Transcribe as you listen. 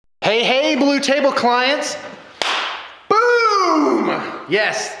Hey, hey, Blue Table clients. Boom!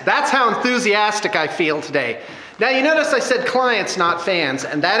 Yes, that's how enthusiastic I feel today. Now you notice I said clients, not fans,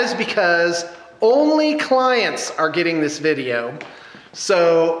 and that is because only clients are getting this video.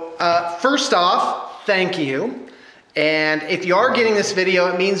 So first off, thank you. And if you are getting this video,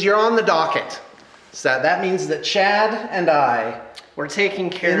 it means you're on the docket. So that means that Chad and I, we're taking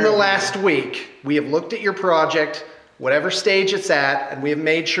care in the last week, we have looked at your project, whatever stage it's at, and we have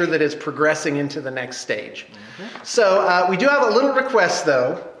made sure that it's progressing into the next stage. So we do have a little request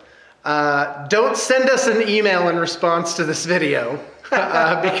though. Don't send us an email in response to this video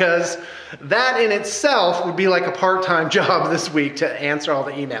because that in itself would be like a part-time job this week to answer all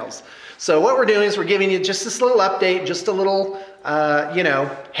the emails. So what we're doing is we're giving you just this little update, just a little, you know,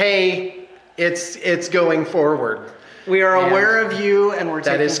 hey, it's going forward. We are aware of you, and we're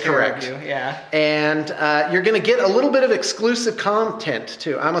taking care of you. Yeah. And you're going to get a little bit of exclusive content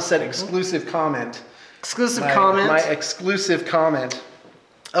too. I almost said exclusive comment. Exclusive comment. My exclusive comment.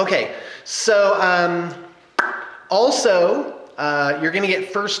 Okay. So also you're going to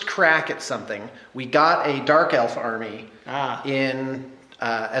get first crack at something. We got a Dark Elf army in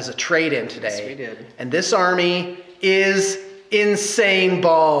as a trade-in today. Yes, we did. And this army is insane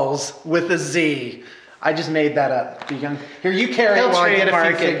balls with a Z. I just made that up. Here, you carry it while I get a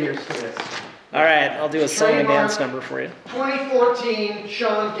few figures for this. All right, I'll do a song and dance number for you. 2014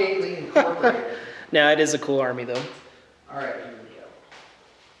 Shawn Gately Incorporated. No, it is a cool army though. All right, here we go.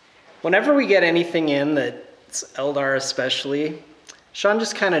 Whenever we get anything in that's Eldar especially, Shawn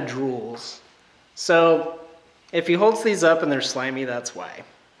just kind of drools. So if he holds these up and they're slimy, that's why.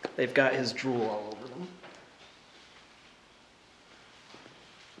 They've got his drool all over them.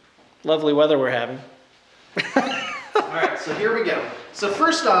 Lovely weather we're having. All right, so here we go. So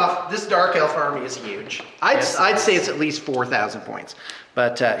first off, this Dark Elf army is huge. I'd say it's at least 4,000 points.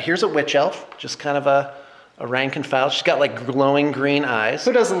 But here's a Witch Elf, just kind of a rank and file. She's got like glowing green eyes.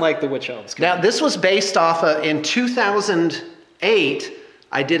 Who doesn't like the Witch Elves? Now this was based off of, in 2008,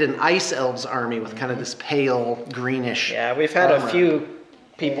 I did an Ice Elves army with kind of this pale greenish. Yeah, we've had a few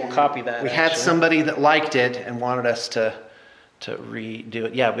people copy that. We had somebody that liked it and wanted us to redo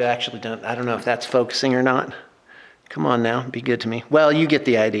it. Yeah, we actually don't. I don't know if that's focusing or not. Come on now, be good to me. Well, you get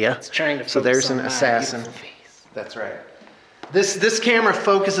the idea. It's trying to focus. So there's an assassin. That's right. This camera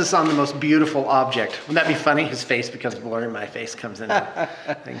focuses on the most beautiful object. Wouldn't that be funny? His face becomes blurry, my face comes in.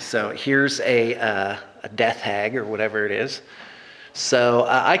 So here's a death hag or whatever it is. So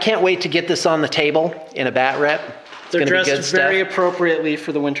I can't wait to get this on the table in a bat rep. They're dressed very appropriately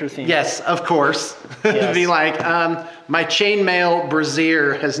for the winter theme. Yes, of course. It'd be like, my chainmail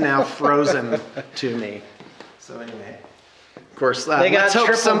brassiere has now frozen to me. So anyway, of course, let's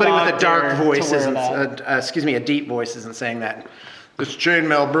hope somebody with a dark voice isn't, excuse me, a deep voice isn't saying that. This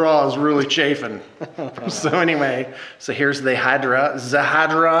chainmail bra is really chafing. So anyway, so here's the Hydra. The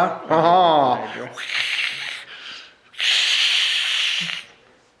Hydra. Oh.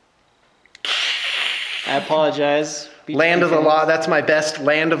 I apologize. BTP Land of the Lost. That's my best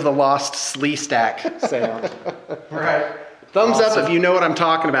Land of the Lost slee stack sound. Right. Thumbs up if you know what I'm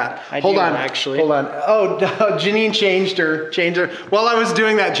talking about. Hold on. Actually. Hold on. Oh, Janine changed her. While I was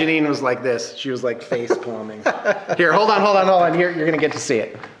doing that, Janine was like this. She was like face palming. Here, hold on. Here, you're gonna get to see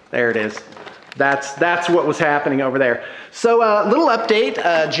it. There it is. That's what was happening over there. So, little update.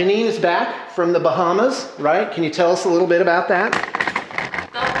 Janine is back from the Bahamas, right? Can you tell us a little bit about that?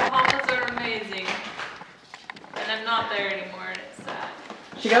 The Bahamas are amazing, and I'm not there anymore, and it's sad.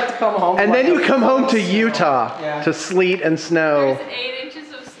 She got to come home. And then you come home to Utah to sleet and snow. There's 8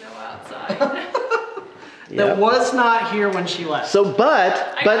 inches of snow outside. That was not here when she left. So,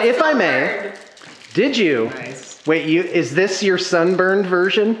 but if I may, did you? Nice. Wait, is this your sunburned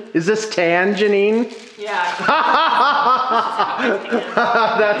version? Is this tan, Janine? Yeah.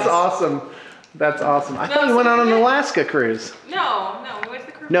 That's awesome. That's awesome. I thought you went on an Alaska cruise. No, we went to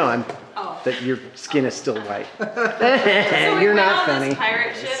the cruise. No, Oh. that your skin is still white. So we You're went not on funny. this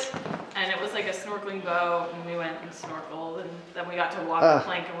pirate ship, and it was like a snorkeling boat, and we went and snorkeled, and then we got to walk the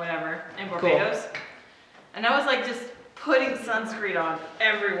plank and whatever in Barbados. And I was like just putting sunscreen on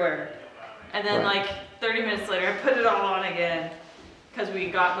everywhere. And then like 30 minutes later, I put it all on again because we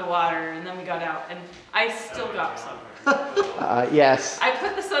got in the water, and then we got out, and I still got some. Yes. I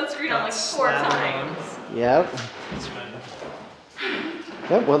put the sunscreen on like 4 times. Yep.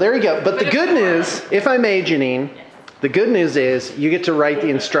 Yep. Well, there you go. But the good news, if I may, Janine, the good news is you get to write the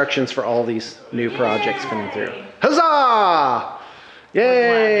instructions for all these new projects coming through. Huzzah!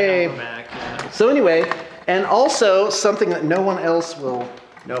 Yay! So anyway, and also something that no one else will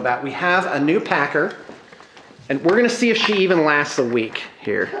know about. We have a new packer, and we're going to see if she even lasts a week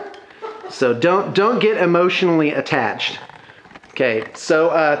here. So don't get emotionally attached. Okay, so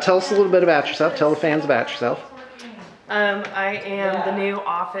tell us a little bit about yourself. Tell the fans about yourself. I am the new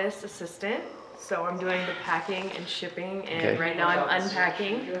office assistant, so I'm doing the packing and shipping, and right now I'm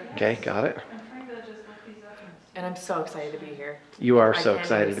unpacking. Okay, got it. And I'm so excited to be here. You are so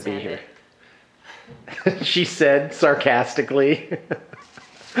excited to be here. She said sarcastically,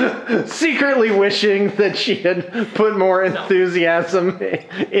 secretly wishing that she had put more enthusiasm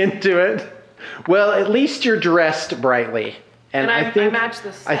into it. Well, at least you're dressed brightly. And I match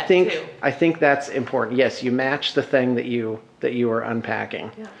the set too. I think that's important. Yes, you match the thing that you are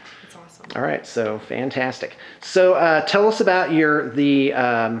unpacking. Yeah, it's awesome. All right, so fantastic. So tell us about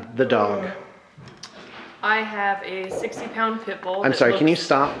the dog. I have a 60-pound pit bull. I'm sorry. Can you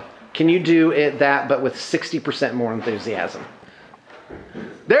stop? Can you do that, but with 60% more enthusiasm?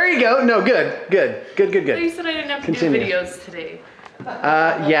 There you go. No, good. So you said I didn't have to do videos today.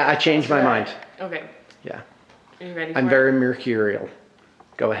 Yeah, I changed my mind. Okay. Yeah. Are you ready? I'm very mercurial.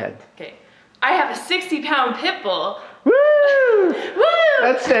 Go ahead. Okay. I have a 60-pound pit bull. Woo! Woo!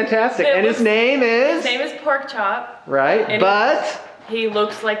 That's fantastic. And his name is? His name is Pork Chop. Right, but? He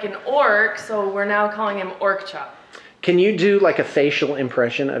looks like an orc, so we're now calling him Orc Chop. Can you do like a facial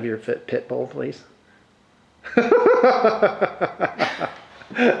impression of your pit bull, please? That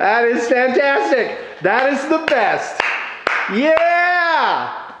is fantastic. That is the best.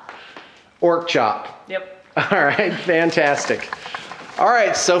 Yeah! Orc Chop. Yep. All right, fantastic. All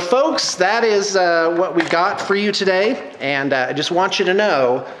right, so folks, that is what we got for you today. And I just want you to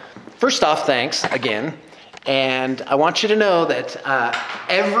know, first off, thanks again. And I want you to know that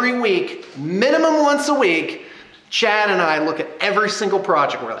every week, minimum once a week, Chad and I look at every single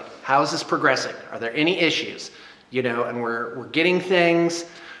project. We're like, how is this progressing? Are there any issues? You know, and we're getting things,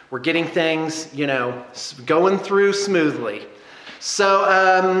 you know, going through smoothly.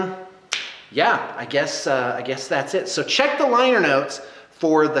 So, yeah, I guess that's it. So check the liner notes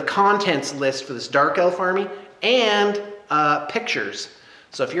for the contents list for this Dark Elf army and pictures.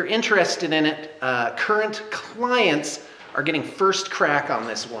 So if you're interested in it, current clients are getting first crack on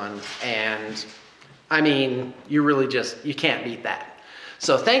this one. And I mean, you really you can't beat that.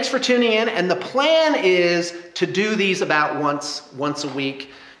 So thanks for tuning in. And the plan is to do these about once a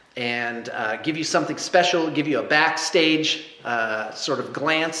week and give you something special, give you a backstage sort of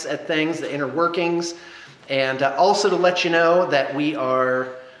glance at things, the inner workings, and also to let you know that we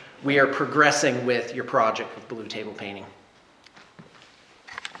are progressing with your project with Blue Table Painting.